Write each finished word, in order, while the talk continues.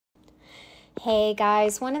Hey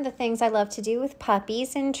guys, one of the things I love to do with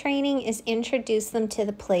puppies in training is introduce them to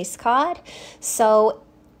the place cod. So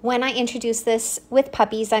when I introduce this with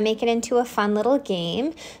puppies, I make it into a fun little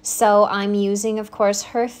game. So I'm using, of course,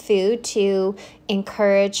 her food to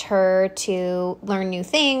encourage her to learn new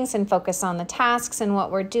things and focus on the tasks. And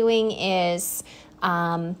what we're doing is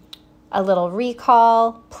a little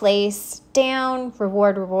recall, place, down,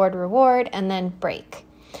 reward, reward, reward, and then break.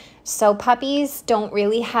 So puppies don't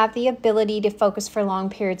really have the ability to focus for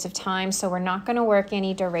long periods of time, so we're not going to work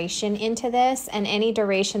any duration into this. And any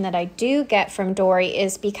duration that I do get from Dory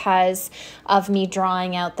is because of me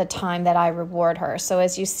drawing out the time that I reward her. So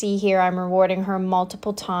as you see here, I'm rewarding her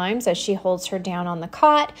multiple times as she holds her down on the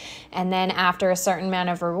cot. And then after a certain amount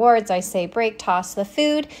of rewards, I say break, toss the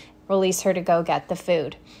food, release her to go get the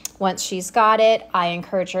food. Once she's got it, I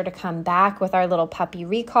encourage her to come back with our little puppy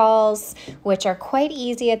recalls, which are quite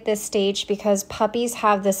easy at this stage because puppies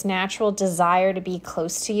have this natural desire to be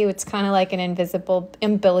close to you. It's kind of like an invisible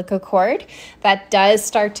umbilical cord that does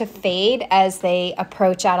start to fade as they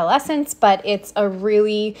approach adolescence, but it's a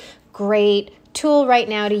really great tool right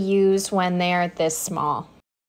now to use when they're this small.